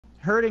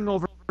hurting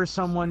over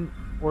someone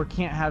or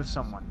can't have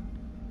someone.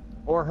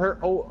 Or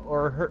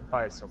hurt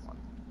by someone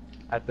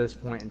at this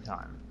point in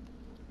time.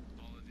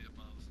 All of the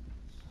above.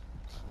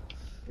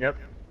 Yep.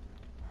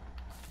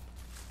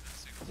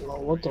 Oh,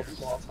 what the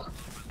fuck?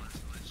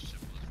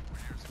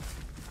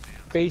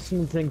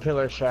 Basement and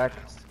Killer Shack.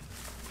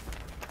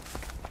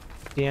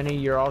 Danny,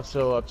 you're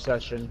also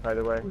obsession, by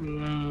the way.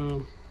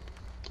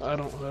 I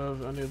don't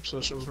have any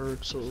obsession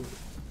perks, so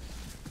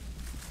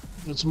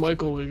if it's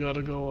Michael, we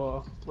gotta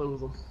go play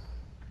with him.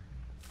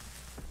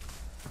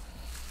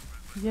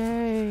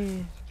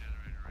 Yay.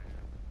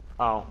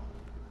 Oh.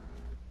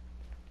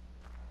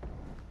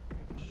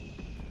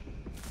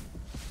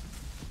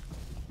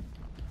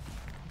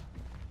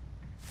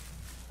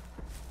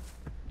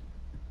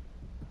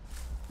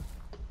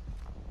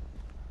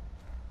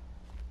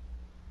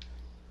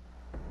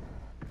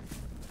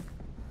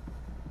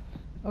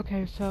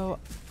 Okay, so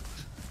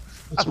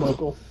It's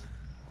Michael.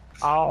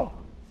 Oh.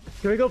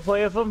 Can we go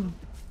play with him?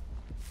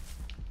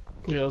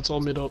 Yeah, let's all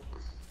meet up.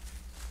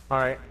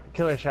 Alright,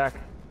 Killer Shack.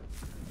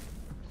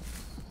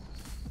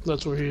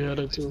 That's where he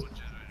headed to.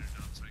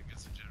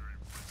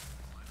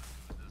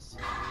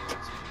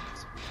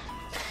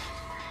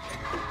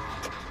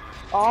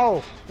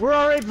 Oh, we're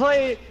already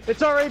playing.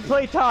 It's already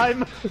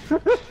playtime.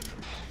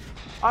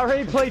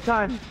 Already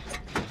playtime.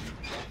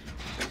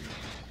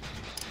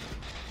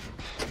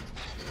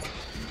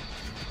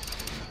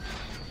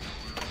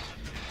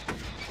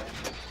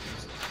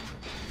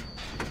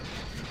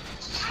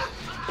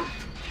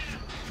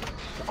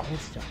 Oh,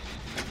 stuff.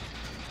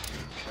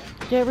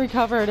 get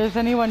recovered. Is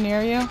anyone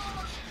near you?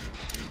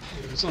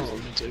 It's not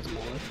letting me take him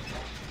away.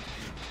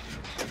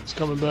 It's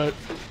coming back.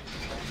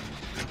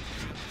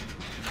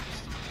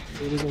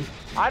 Where is he?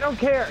 I don't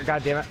care.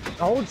 God damn it.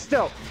 Hold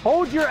still.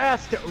 Hold your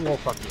ass still. Well,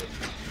 fuck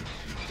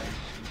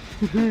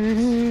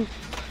you.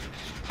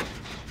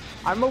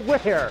 I'm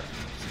aware.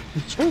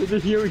 I'm trying to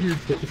hear you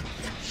did.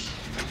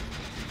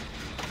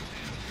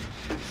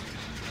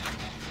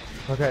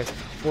 Okay.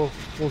 We'll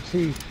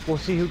see. We'll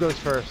see who goes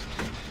first.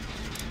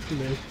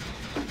 Me.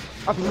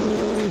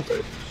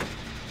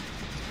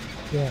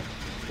 Yeah.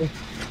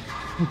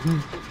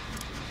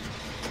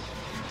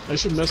 I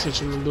should message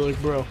him and be like,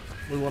 bro,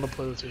 we want to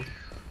play with you.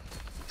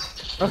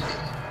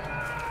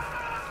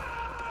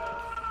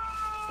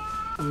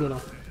 I'm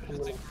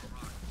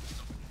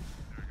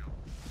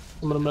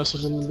gonna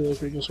message him and be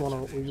like, we just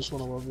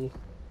wanna love you.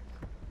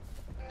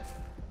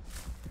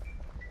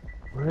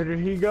 Where did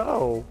he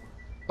go?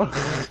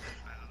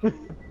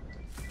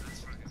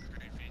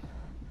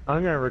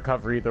 I'm gonna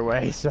recover either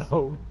way,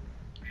 so.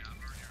 Yeah, I'm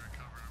already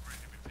recovered. I'm ready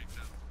to be picked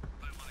up.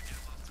 Might want to get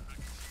off the hook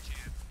if you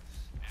can.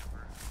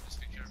 Amber, just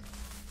be careful.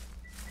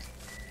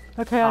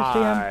 Okay, I see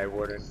him. I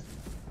wouldn't.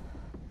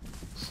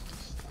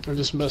 I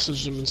just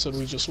messaged him and said,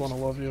 we just want to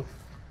love you.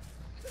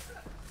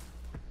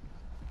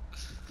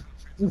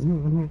 Wanna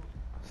love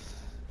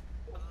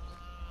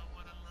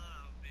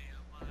me,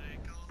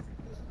 Michael.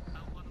 I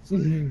wanna play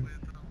with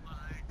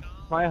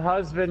Michael. My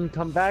husband,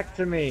 come back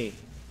to me.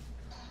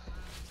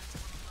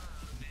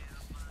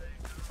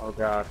 Oh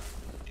god.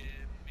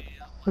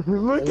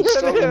 Look It's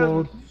at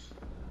him!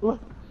 mode.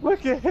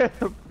 Look at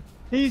him!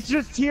 He's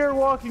just here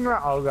walking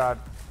around. Oh god.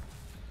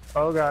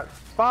 Oh god.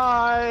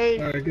 Bye!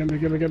 Alright, give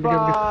me.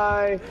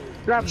 Bye!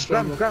 Grab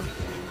him.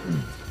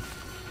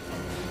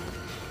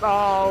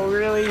 Oh,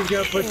 really? He's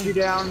gonna put you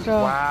down?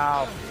 Go.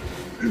 Wow.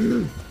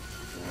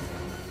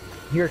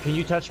 Here, can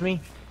you touch me?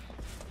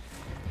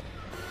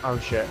 Oh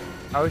shit.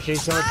 Oh shit,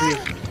 he's coming for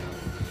you.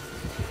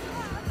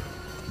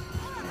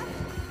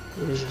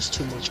 There's just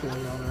too much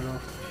going on right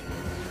now.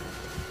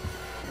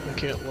 I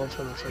can't love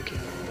him if I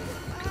can't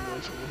get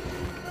away from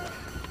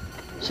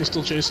him. Is he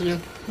still chasing you?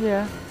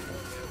 Yeah.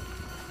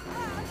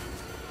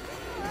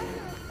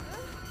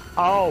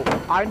 Oh,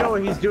 I know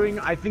what he's doing.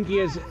 I think he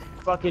has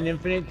fucking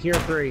infinite tier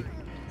 3.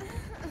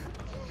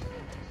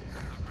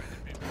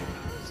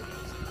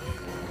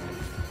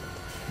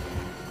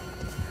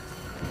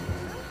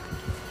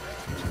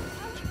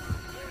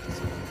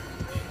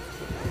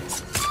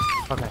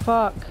 Okay.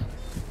 Fuck.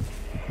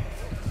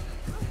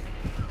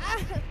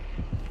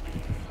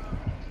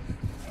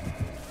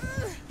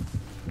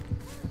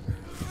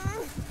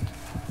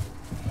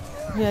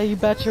 Yeah, you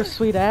bet your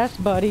sweet ass,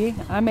 buddy.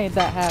 I made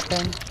that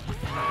happen.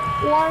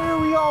 Why are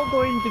we all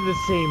going to the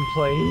same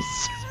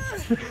place?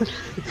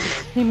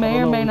 He may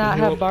or know, may we not can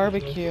heal have up.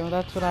 barbecue.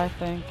 That's what I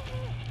think.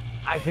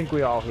 I think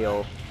we all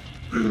heal.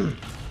 Come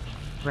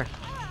here.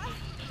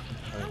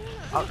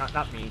 Oh,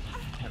 not me.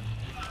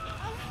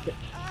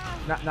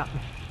 Not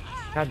me.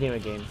 God damn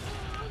it, game.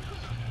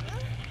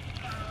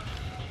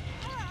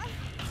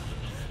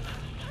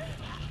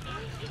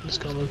 He's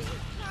coming.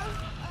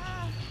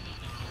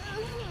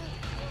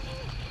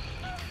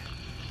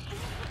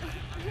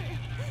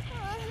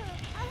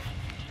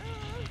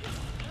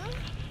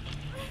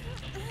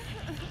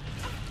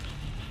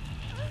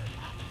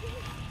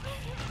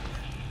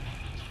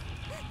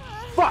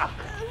 Fuck!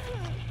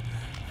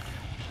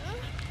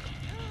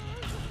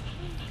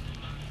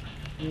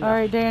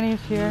 Alright,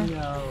 Danny's here.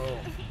 No.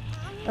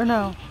 Or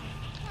no.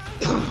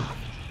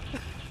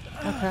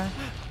 Okay.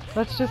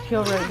 Let's just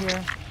heal right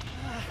here.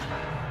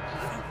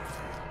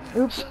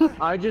 Oops.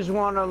 I just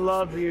want to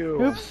love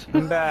you. Oops.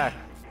 I'm back.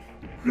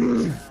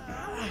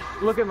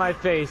 Look at my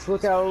face.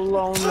 Look how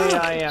lonely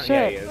I am.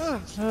 Yeah, he Shit.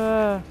 is.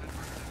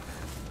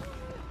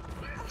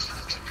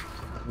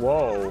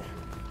 Whoa.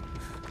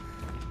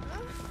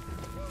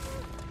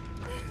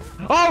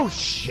 Oh,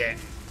 shit.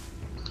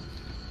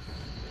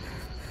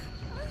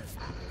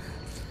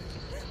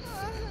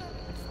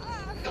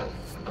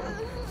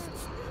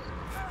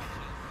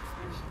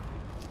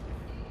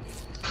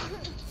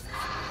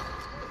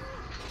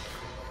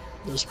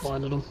 Just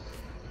blinded him.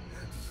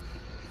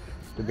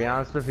 To be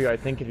honest with you, I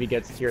think if he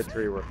gets tier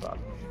 3, we're fucked.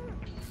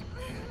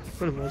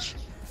 Pretty much.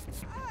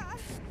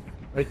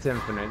 It's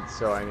infinite,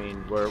 so I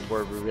mean, what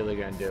are we really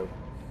gonna do?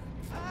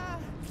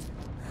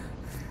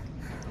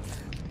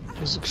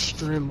 He's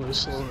extremely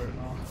slow right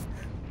now.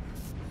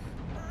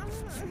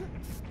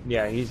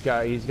 Yeah, he's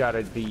got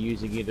to be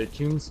using either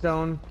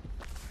Tombstone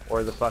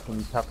or the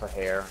fucking Tougher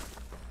Hair.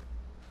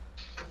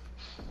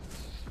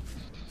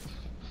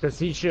 Because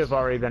he should have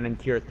already been in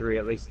tier 3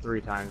 at least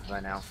 3 times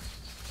by now.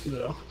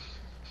 Yeah.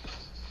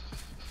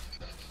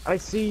 I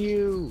see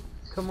you!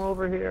 Come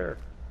over here!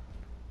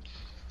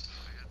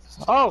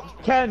 Oh!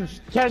 Ken!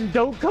 Ken,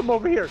 don't come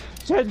over here!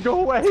 Ken, go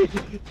away!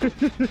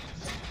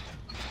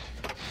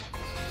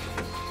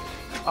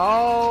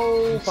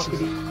 Oh,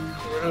 fuckity.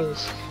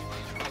 Gross.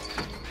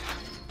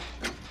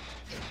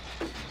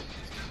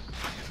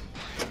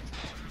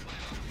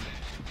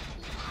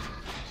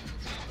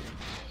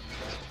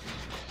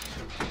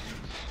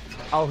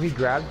 Oh, he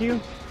grabbed you?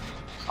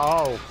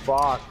 Oh,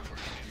 fuck.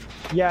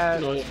 Yeah,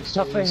 No, yeah,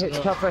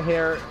 Tougher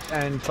Hair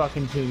and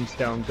fucking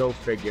Tombstone, go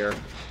figure.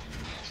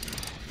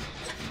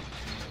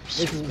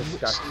 It's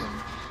disgusting.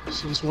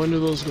 Since when do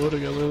those go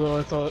together though?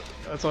 I thought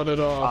it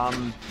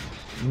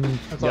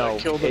No,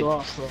 it killed it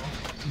off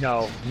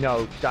though.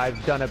 No,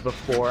 I've done it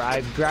before.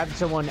 I've grabbed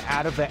someone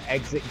out of the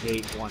exit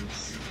gate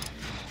once.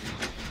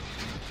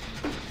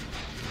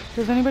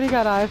 Does anybody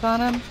got eyes on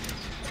him?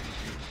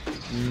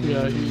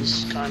 Yeah,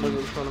 he's kind of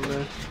in front of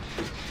me.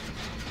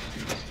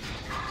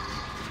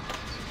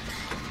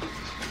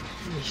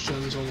 This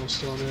gen's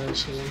almost on the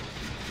ice, so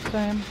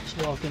Same. he's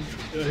walking.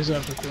 Yeah, he's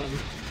after Quentin.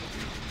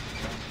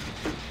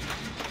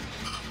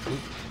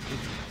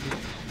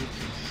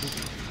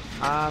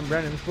 I'm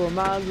running for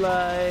my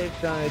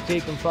life, gonna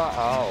take him far.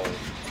 Oh.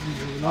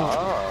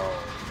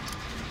 Oh.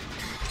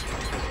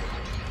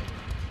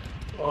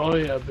 Oh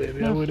yeah,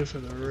 baby. I waited for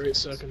the right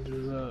second to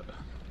do that.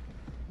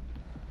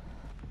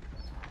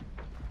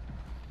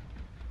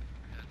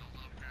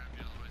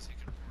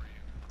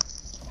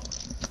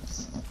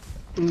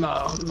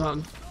 No,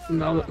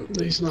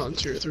 he's not in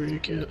tier 3, you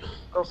can't.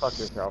 Go fuck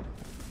yourself.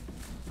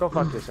 Go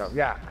fuck yourself.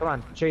 Yeah, come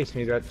on, chase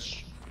me,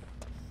 bitch.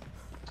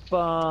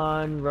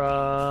 Fun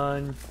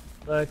run.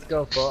 Let's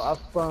go for a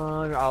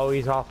fun. Oh,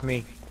 he's off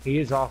me. He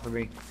is off of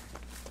me.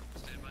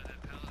 Stand by that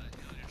pallet and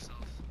heal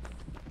yourself.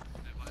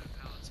 Stand by that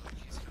pallet so in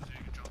case he comes here,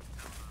 you can drop the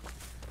pallet on him.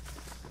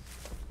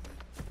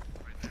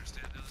 Right there,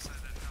 stand on the other side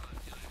of that pallet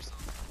and heal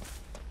yourself.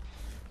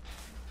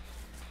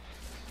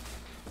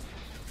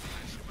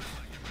 Actually, you might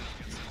want to get rid of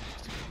against that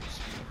those two people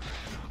so you can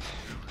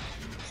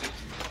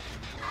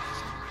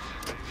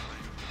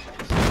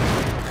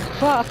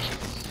right Fuck.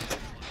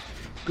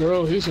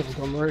 Girl, he's gonna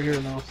come right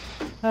here now.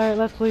 Alright,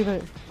 let's leave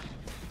it.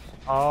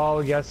 Oh,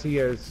 yes, he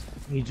is.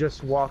 He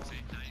just walked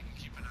now you can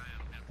keep an eye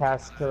on him.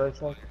 past Killer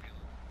Chuck.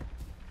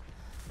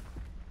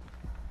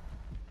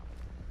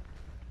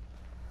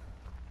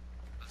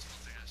 That's one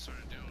thing I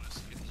started doing was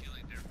get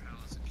healing their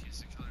pallets in case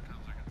the killer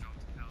comes. I can drop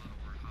the pallet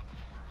over and hop him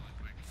over really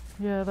quick.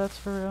 Yeah, that's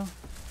for real.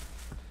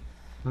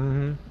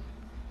 Mm-hmm.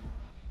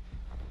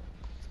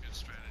 It's a good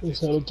strategy. He's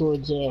headed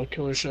towards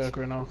Killer Shack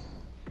right now.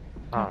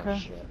 Oh, Okay.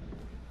 shit.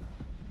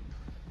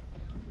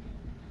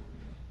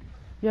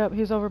 Yep,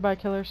 he's over by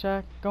Killer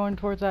Shack, going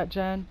towards that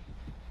gen.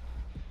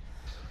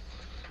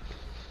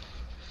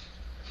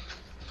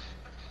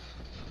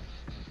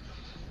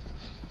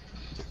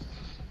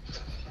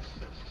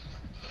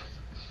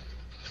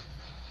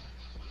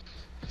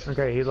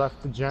 Okay, he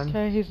left the gen.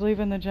 Okay, he's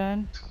leaving the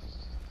gen.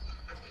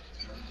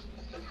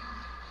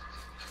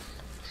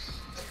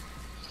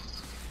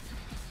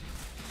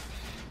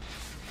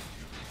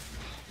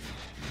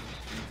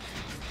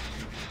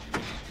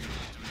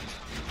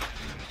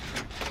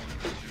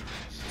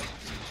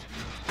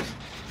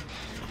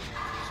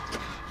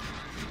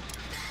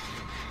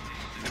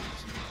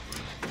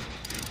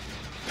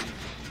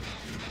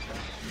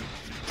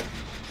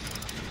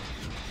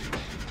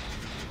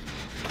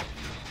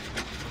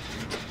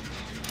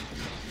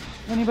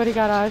 Anybody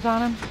got eyes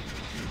on him?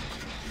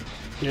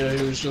 Yeah,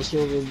 he was just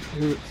over.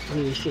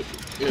 He was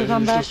just. Yeah, Because he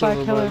I'm was back just by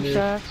over Killer me.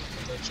 Shack.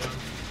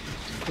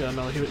 Yeah,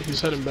 no,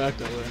 he's heading back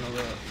that way. I know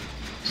that.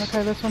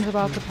 Okay, this one's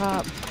about to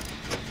pop.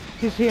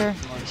 He's here.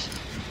 Nice.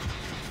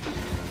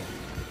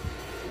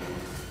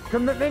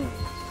 Commitment!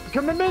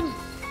 Commitment!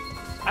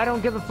 I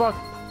don't give a fuck.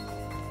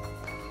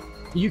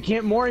 You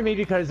can't Mori me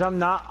because I'm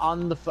not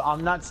on the.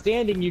 I'm not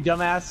standing, you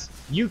dumbass.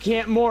 You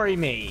can't Mori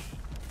me.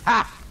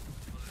 Ha!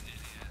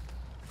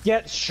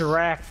 Get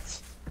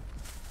Shrek'd.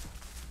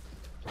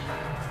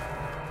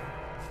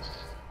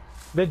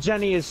 The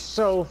Jenny is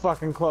so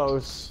fucking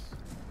close.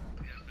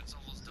 Yeah, if it's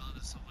almost done,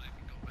 if somebody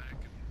can go back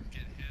and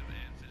get him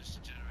and finish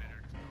the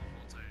generator.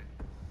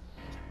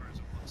 Two birds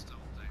with one stone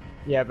thing.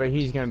 Yeah, but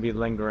he's gonna be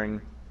lingering.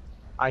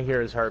 I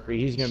hear his heartbeat.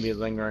 He's gonna be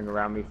lingering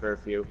around me for a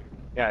few.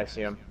 Yeah, I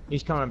see him.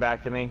 He's coming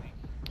back to me.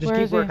 Just Where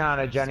keep is he? working on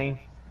it,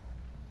 Jenny.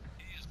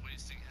 He is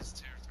wasting his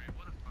tier 3.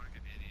 What a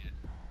fucking idiot.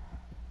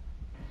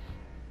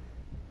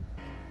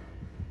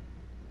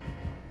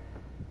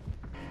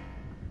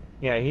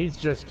 Yeah, he's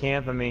just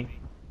camping me.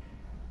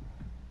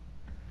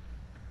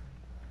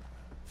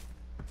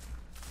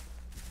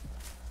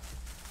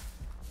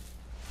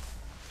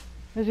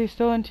 Is he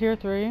still in tier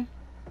 3?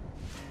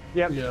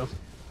 Yep. Yeah.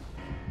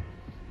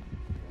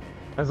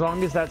 As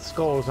long as that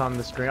skull's on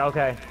the screen.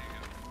 Okay.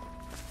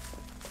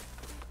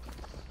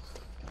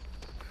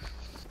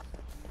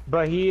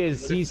 But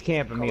he's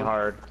camping me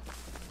hard.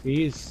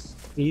 He's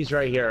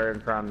right here in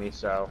front of me,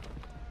 so.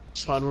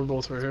 It's fine, we're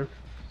both right here.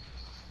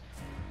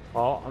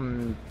 Well,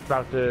 I'm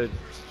about to.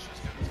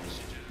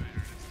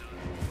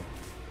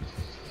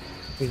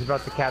 He's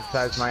about to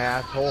capsize my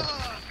asshole.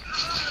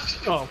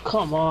 Oh,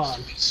 come on.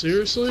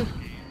 Seriously?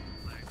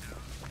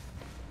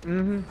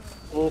 Mm-hmm.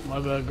 Oh, my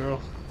bad,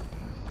 girl.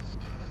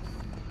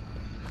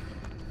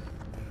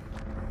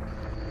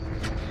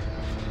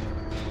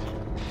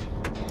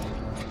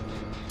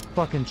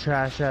 Fucking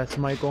trash ass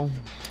Michael.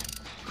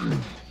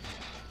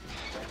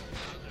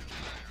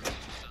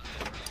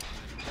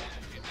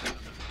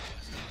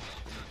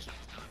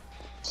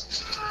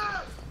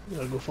 You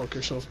gotta go fuck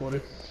yourself,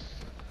 buddy.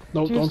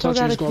 No, Do you don't still touch it.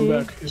 got He's a going key?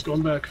 back. He's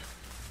going back.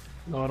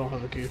 No, I don't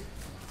have a key.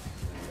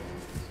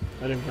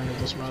 I didn't bring it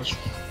this match.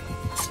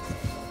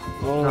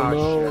 Oh, Oh,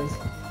 no.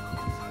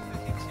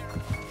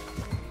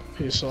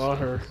 shit. He saw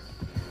her.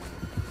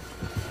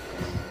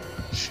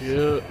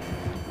 Shit.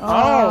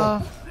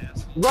 Oh!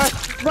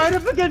 Right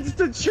up against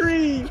the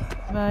tree!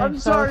 Nice, I'm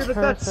that sorry, was but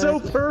that's so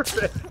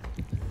perfect.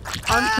 perfect. I'm